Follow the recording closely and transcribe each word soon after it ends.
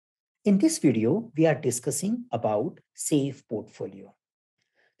In this video, we are discussing about SAFe portfolio.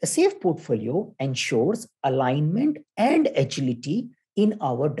 The SAFe portfolio ensures alignment and agility in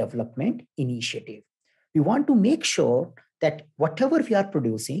our development initiative. We want to make sure that whatever we are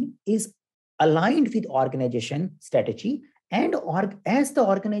producing is aligned with organization strategy, and as the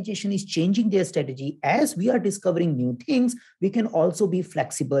organization is changing their strategy, as we are discovering new things, we can also be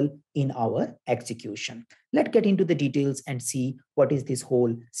flexible in our execution. Let's get into the details and see what is this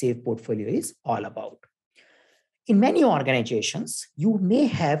whole SAFe portfolio is all about. In many organizations, you may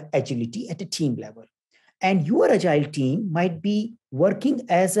have agility at a team level, and your agile team might be working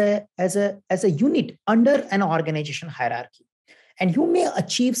as a unit under an organization hierarchy. And you may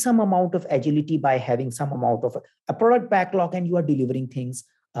achieve some amount of agility by having some amount of a product backlog, and you are delivering things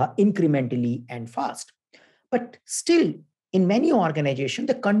incrementally and fast. But still, in many organizations,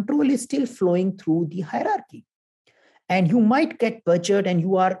 the control is still flowing through the hierarchy. And you might get budget and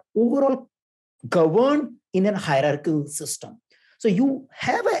you are overall governed in a hierarchical system. So you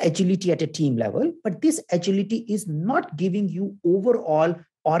have an agility at a team level, but this agility is not giving you overall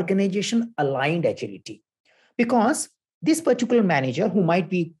organization aligned agility, because this particular manager who might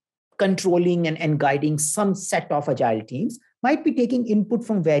be controlling and guiding some set of agile teams might be taking input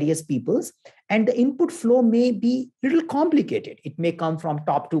from various peoples, and the input flow may be a little complicated. It may come from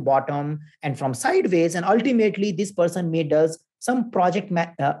top to bottom and from sideways, and ultimately this person may does some project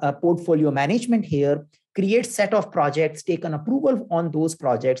portfolio management here, create set of projects, take an approval on those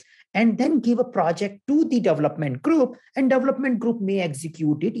projects, and then give a project to the development group, and development group may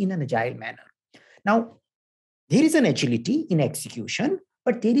execute it in an agile manner. Now, there is an agility in execution,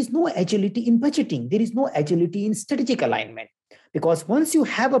 but there is no agility in budgeting. There is no agility in strategic alignment, because once you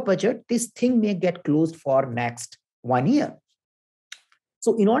have a budget, this thing may get closed for next 1 year.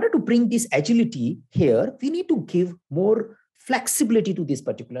 So in order to bring this agility here, we need to give more flexibility to this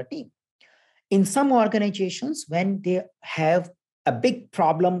particular team. In some organizations, when they have a big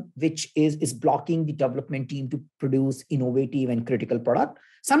problem which is blocking the development team to produce innovative and critical product,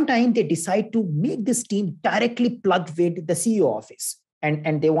 sometimes they decide to make this team directly plugged with the CEO office,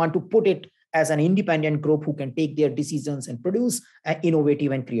 and they want to put it as an independent group who can take their decisions and produce an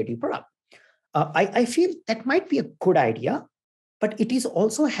innovative and creative product. I feel that might be a good idea, but it is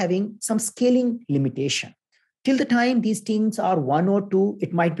also having some scaling limitation. Till the time these teams are 1 or 2,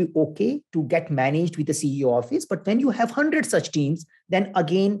 it might be okay to get managed with the CEO office. But when you have 100 such teams, then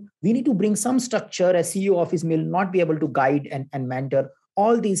again, we need to bring some structure. A CEO office will not be able to guide and mentor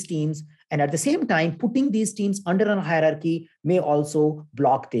all these teams. And at the same time, putting these teams under a hierarchy may also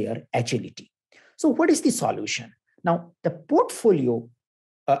block their agility. So what is the solution? Now, the portfolio,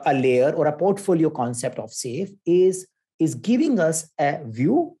 a layer or a portfolio concept of SAFe is giving us a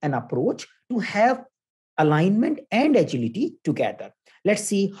view, an approach to have alignment and agility together. Let's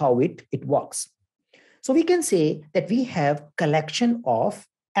see how it works. So we can say that we have collection of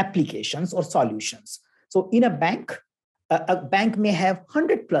applications or solutions. So in a bank may have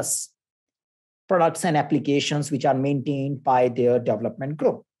 100 plus products and applications which are maintained by their development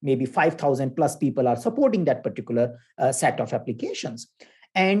group. Maybe 5,000 plus people are supporting that particular set of applications.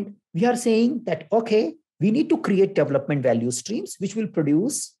 And we are saying that, okay, we need to create development value streams which will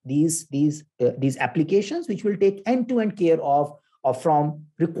produce these applications, which will take end-to-end care of from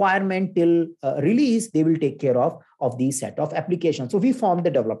requirement till release. They will take care of these set of applications. So we form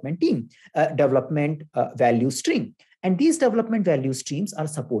the development team, development value stream. And these development value streams are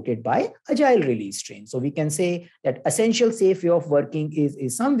supported by agile release streams. So we can say that essential SAFe way of working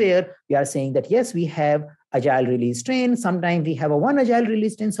is somewhere we are saying that, yes, we have agile release train. Sometimes we have a one agile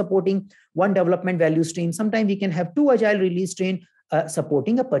release train supporting one development value stream. Sometimes we can have two agile release train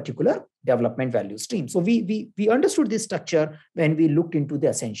supporting a particular development value stream. So we understood this structure when we looked into the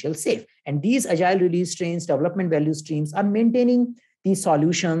essential SAFe. And these agile release trains, development value streams are maintaining these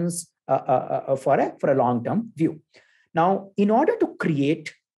solutions for a long-term view. Now, in order to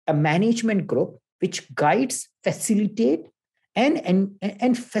create a management group which guides, facilitate,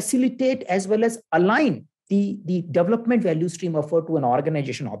 and facilitate as well as align the development value stream effort to an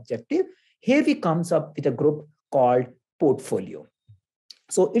organization objective, here we comes up with a group called portfolio.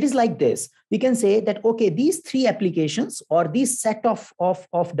 So it is like this. We can say that, okay, these 3 applications or these set of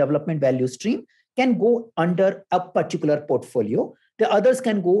development value stream can go under a particular portfolio. The others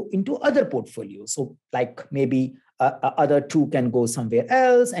can go into other portfolios. So like maybe other 2 can go somewhere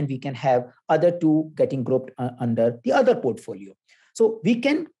else, and we can have other 2 getting grouped under the other portfolio. So we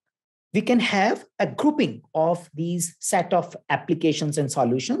can have a grouping of these set of applications and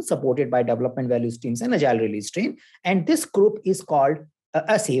solutions supported by development value streams and agile release stream. And this group is called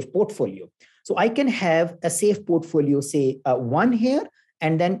a SAFe portfolio. So I can have a SAFe portfolio, say 1 here,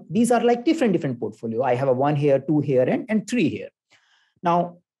 And then these are like different portfolio. I have a 1 here, 2 here, and 3 here.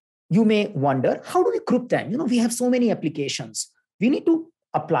 Now, you may wonder, how do we group them? We have so many applications. We need to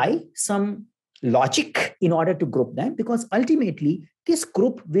apply some logic in order to group them, because ultimately this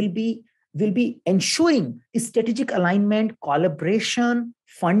group will be ensuring strategic alignment, collaboration,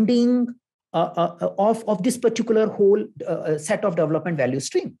 funding of this particular whole set of development value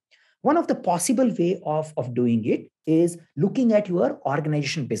stream. One of the possible way of doing it is looking at your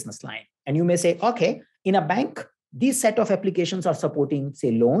organization business line. And you may say, okay, in a bank, these set of applications are supporting,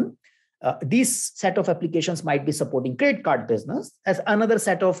 say, loan. These set of applications might be supporting credit card business, as another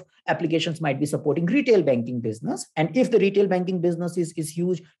set of applications might be supporting retail banking business. And if the retail banking business is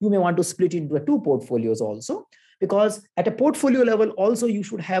huge, you may want to split into 2 portfolios also, because at a portfolio level also you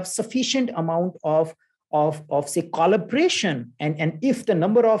should have sufficient amount of say collaboration. And if the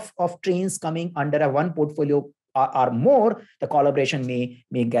number of trains coming under a one portfolio are more, the collaboration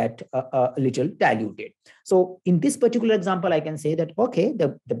may get a little diluted. So in this particular example, I can say that, okay,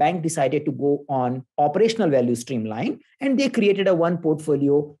 the bank decided to go on operational value streamline, and they created a one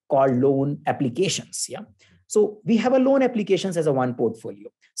portfolio called loan applications. Yeah. So we have a loan applications as a one portfolio.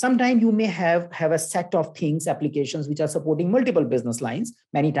 Sometimes you may have a set of things, applications which are supporting multiple business lines,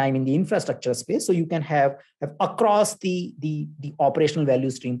 many times in the infrastructure space. So you can have across the operational value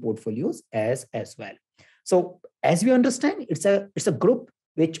stream portfolios as well. So as we understand, it's a group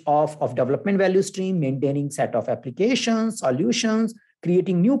which of development value stream, maintaining set of applications, solutions,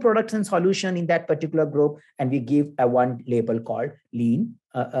 creating new products and solution in that particular group, and we give a one label called lean,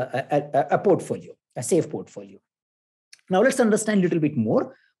 a portfolio, a safe portfolio. Now let's understand a little bit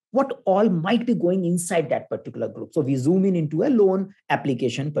more what all might be going inside that particular group. So we zoom in into a loan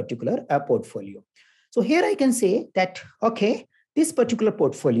application particular portfolio. So here I can say that, okay, this particular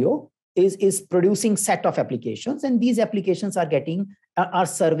portfolio is producing set of applications, and these applications are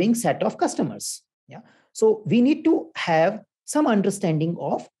serving set of customers. Yeah. So we need to have some understanding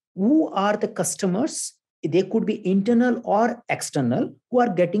of who are the customers. They could be internal or external who are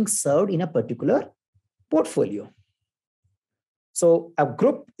getting served in a particular portfolio. So a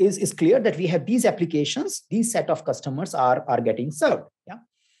group is clear that we have these applications, these set of customers are getting served. Yeah.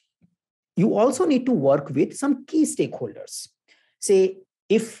 You also need to work with some key stakeholders. Say,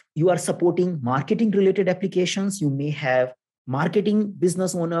 if you are supporting marketing related applications, you may have marketing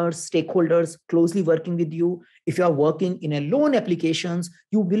business owners, stakeholders closely working with you. If you are working in a loan applications,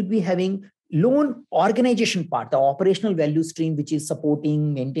 you will be having loan organization part, the operational value stream, which is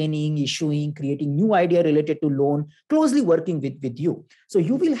supporting, maintaining, issuing, creating new idea related to loan, closely working with you. So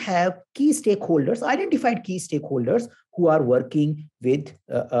you will have key stakeholders, identified key stakeholders who are working with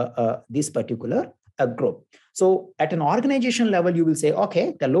this particular group. So at an organization level, you will say,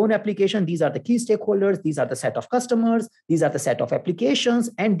 okay, the loan application, these are the key stakeholders, these are the set of customers, these are the set of applications,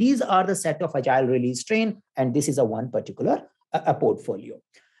 and these are the set of agile release train, and this is a one particular a portfolio.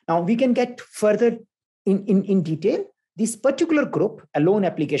 Now we can get further in detail. This particular group, a loan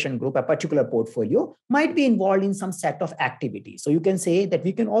application group, a particular portfolio, might be involved in some set of activities. So you can say that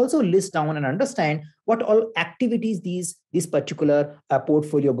we can also list down and understand what all activities this particular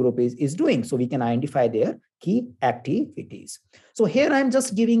portfolio group is doing. So we can identify their key activities. So here I'm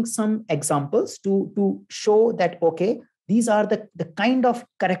just giving some examples to show that, okay, these are the kind of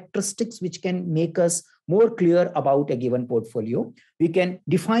characteristics which can make us more clear about a given portfolio. We can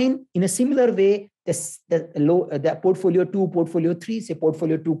define in a similar way the portfolio 2, portfolio 3. Say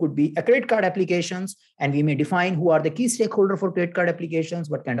portfolio 2 could be a credit card applications, and we may define who are the key stakeholder for credit card applications,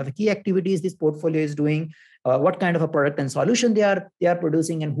 what kind of key activities this portfolio is doing, what kind of a product and solution they are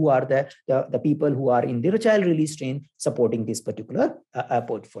producing, and who are the people who are in the agile release train supporting this particular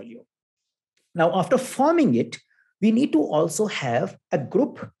portfolio. Now, after forming it, we need to also have a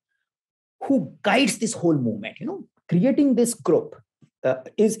group who guides this whole movement. Creating this group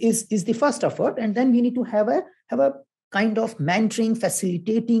is the first effort, and then we need to have a kind of mentoring,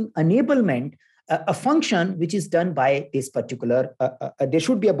 facilitating, enablement, a function which is done by this particular. There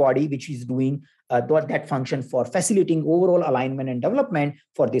should be a body which is doing that function for facilitating overall alignment and development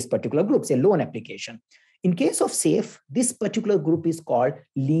for this particular group, say loan application. In case of SAFE, this particular group is called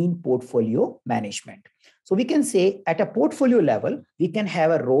Lean Portfolio Management. So we can say at a portfolio level, we can have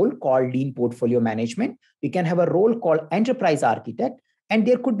a role called Lean Portfolio Management. We can have a role called Enterprise Architect. And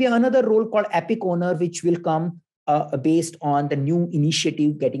there could be another role called Epic Owner, which will come based on the new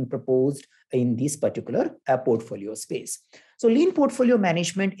initiative getting proposed in this particular portfolio space. So Lean Portfolio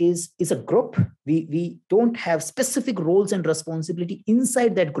Management is a group. We don't have specific roles and responsibility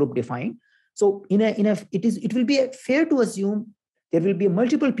inside that group defined. So it will be fair to assume there will be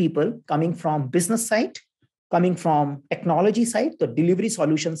multiple people coming from business side, coming from technology side, the delivery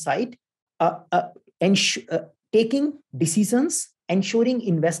solution side, taking decisions, ensuring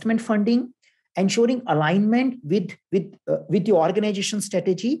investment funding, ensuring alignment with the organization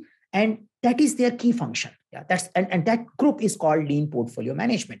strategy, and that is their key function. Yeah, and that group is called lean portfolio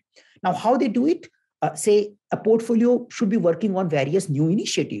management. Now, how they do it? Say a portfolio should be working on various new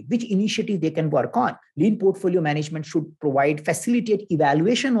initiatives. Which initiative they can work on? Lean portfolio management should facilitate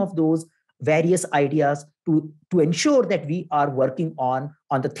evaluation of those various ideas to ensure that we are working on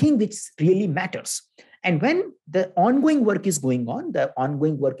the thing which really matters. And when the ongoing work is going on, the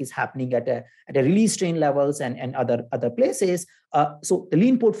ongoing work is happening at a release train levels and other places. So the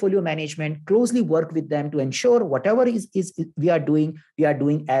lean portfolio management closely work with them to ensure whatever is we are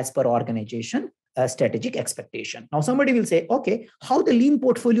doing as per organization strategic expectation. Now, somebody will say, okay, how the lean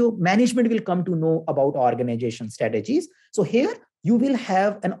portfolio management will come to know about organization strategies? So here you will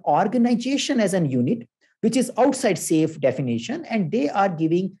have an organization as an unit, which is outside SAFe definition, and they are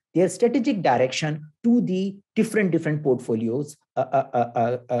giving their strategic direction to the different portfolios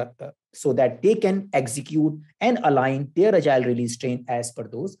so that they can execute and align their agile release train as per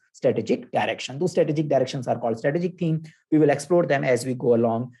those strategic direction. Those strategic directions are called strategic theme. We will explore them as we go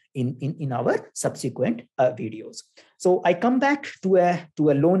along in our subsequent videos. So I come back to a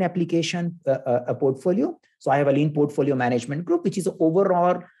loan application a portfolio. So I have a lean portfolio management group, which is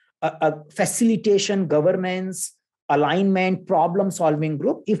overall a facilitation, governance, alignment, problem solving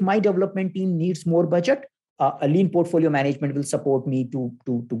group. If my development team needs more budget, a lean portfolio management will support me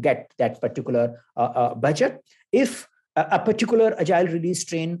to get that particular budget. If a particular agile release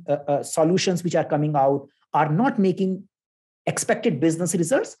train solutions which are coming out are not making expected business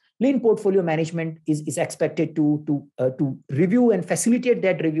results, lean portfolio management is expected to review and facilitate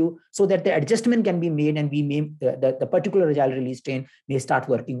that review so that the adjustment can be made, and we may the particular agile release train may start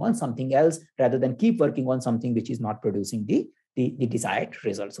working on something else rather than keep working on something which is not producing the desired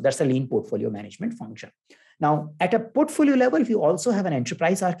result. So that's a lean portfolio management function. Now, at a portfolio level, we also have an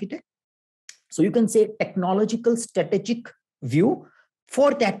enterprise architect. So you can say technological strategic view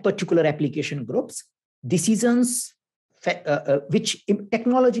for that particular application groups, decisions, which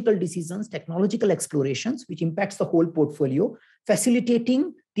technological decisions, technological explorations, which impacts the whole portfolio,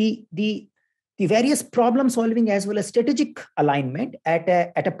 facilitating the various problem solving as well as strategic alignment at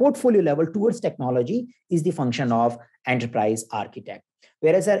a portfolio level towards technology is the function of enterprise architect.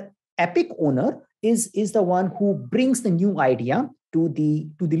 Whereas an epic owner is the one who brings the new idea to the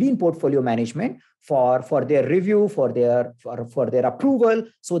lean portfolio management for their review, for their approval,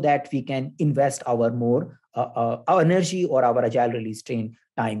 so that we can invest our more our energy or our agile release train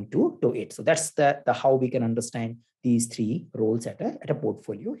time to it. So that's the how we can understand these three roles at a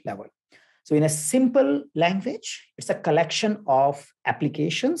portfolio level. So in a simple language, it's a collection of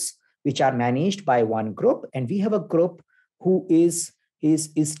applications which are managed by one group, and we have a group who is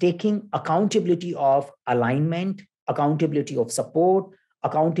taking accountability of alignment, accountability of support,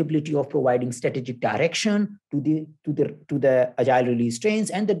 accountability of providing strategic direction to the agile release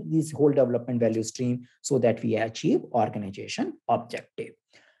trains and this whole development value stream so that we achieve organization objective.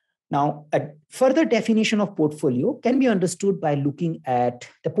 Now, a further definition of portfolio can be understood by looking at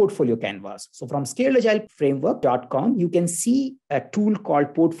the portfolio canvas. So from scaledagileFramework.com, you can see a tool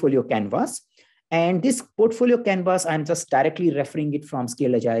called Portfolio Canvas. And this portfolio canvas, I'm just directly referring it from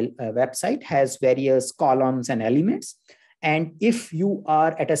Scaled Agile website, has various columns and elements. And if you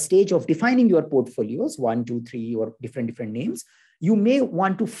are at a stage of defining your portfolios, 1, 2, 3, or different names, you may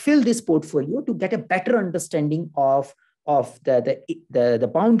want to fill this portfolio to get a better understanding of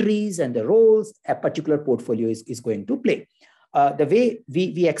the boundaries and the roles a particular portfolio is going to play. The way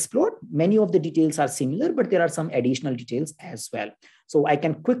we explored, many of the details are similar, but there are some additional details as well. So I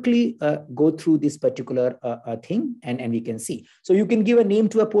can quickly go through this particular thing and we can see. So you can give a name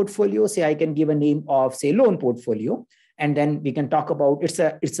to a portfolio. Say I can give a name of, say, loan portfolio. And then we can talk about it's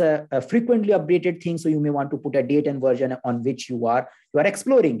a frequently updated thing. So you may want to put a date and version on which you are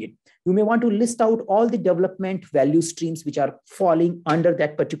exploring it. You may want to list out all the development value streams which are falling under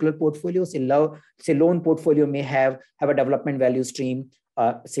that particular portfolio. Say loan portfolio may have a development value stream,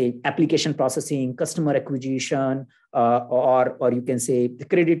 say application processing, customer acquisition, or you can say the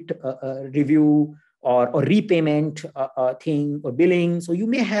credit review or repayment thing or billing. So you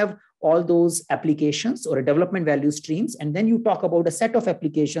may have all those applications or development value streams, and then you talk about a set of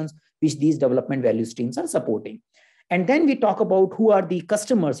applications which these development value streams are supporting. And then we talk about who are the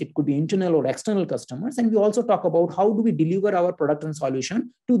customers. It could be internal or external customers. And we also talk about how do we deliver our product and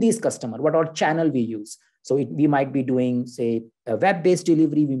solution to these customers, what our channel we use. So we might be doing, say, a web-based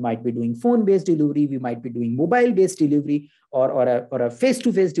delivery, we might be doing phone-based delivery, we might be doing mobile-based delivery, or a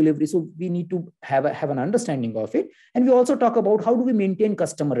face-to-face delivery. So we need to have an understanding of it. And we also talk about how do we maintain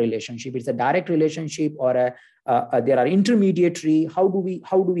customer relationship. It's a direct relationship or there are intermediary. How do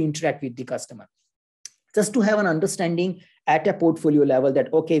we interact with the customer? Just to have an understanding at a portfolio level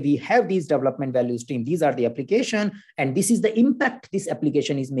that, okay, we have these development value stream, these are the application, and this is the impact this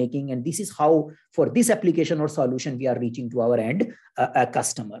application is making, and this is how for this application or solution we are reaching to our end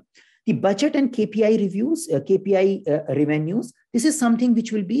customer. The budget and KPI reviews, KPI revenues, this is something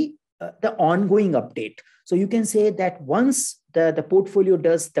which will be the ongoing update. So you can say that once the portfolio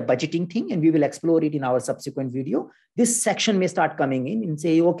does the budgeting thing, and we will explore it in our subsequent video, this section may start coming in and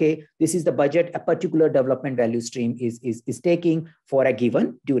say, okay, this is the budget a particular development value stream is taking for a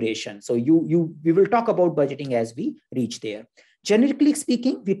given duration. So we will talk about budgeting as we reach there. Generically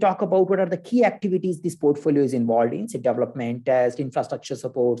speaking, we talk about what are the key activities this portfolio is involved in, say development, test, infrastructure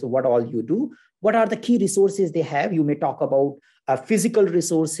support, so what all you do. What are the key resources they have? You may talk about physical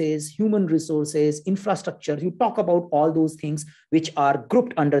resources, human resources, infrastructure. You talk about all those things which are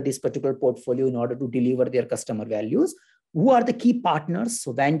grouped under this particular portfolio in order to deliver their customer values. Who are the key partners?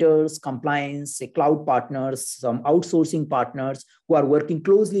 So vendors, compliance, say cloud partners, some outsourcing partners who are working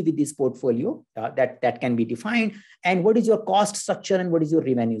closely with this portfolio that can be defined. And what is your cost structure and what is your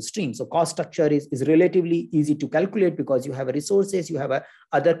revenue stream? So cost structure is relatively easy to calculate because you have resources, you have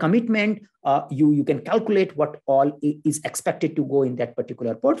other commitment, you can calculate what all is expected to go in that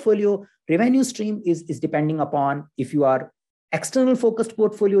particular portfolio. Revenue stream is depending upon if you are external focused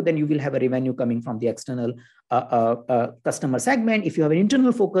portfolio, then you will have a revenue coming from the external customer segment. If you have an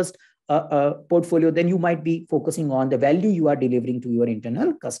internal focused portfolio, then you might be focusing on the value you are delivering to your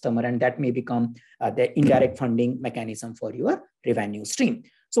internal customer, and that may become the indirect funding mechanism for your revenue stream.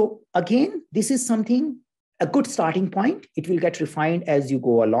 So again, this is something, a good starting point. It will get refined as you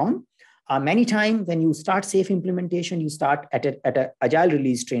go along. Many times when you start SAFe implementation, you start at an agile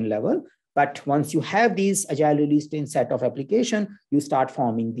release train level. But once you have these agile release train set of application, you start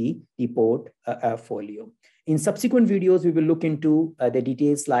forming the portfolio. In subsequent videos, we will look into the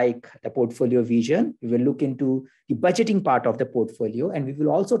details like the portfolio vision. We will look into the budgeting part of the portfolio, and we will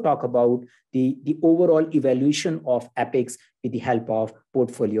also talk about the overall evaluation of epics with the help of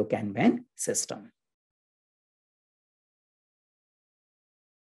portfolio Kanban system.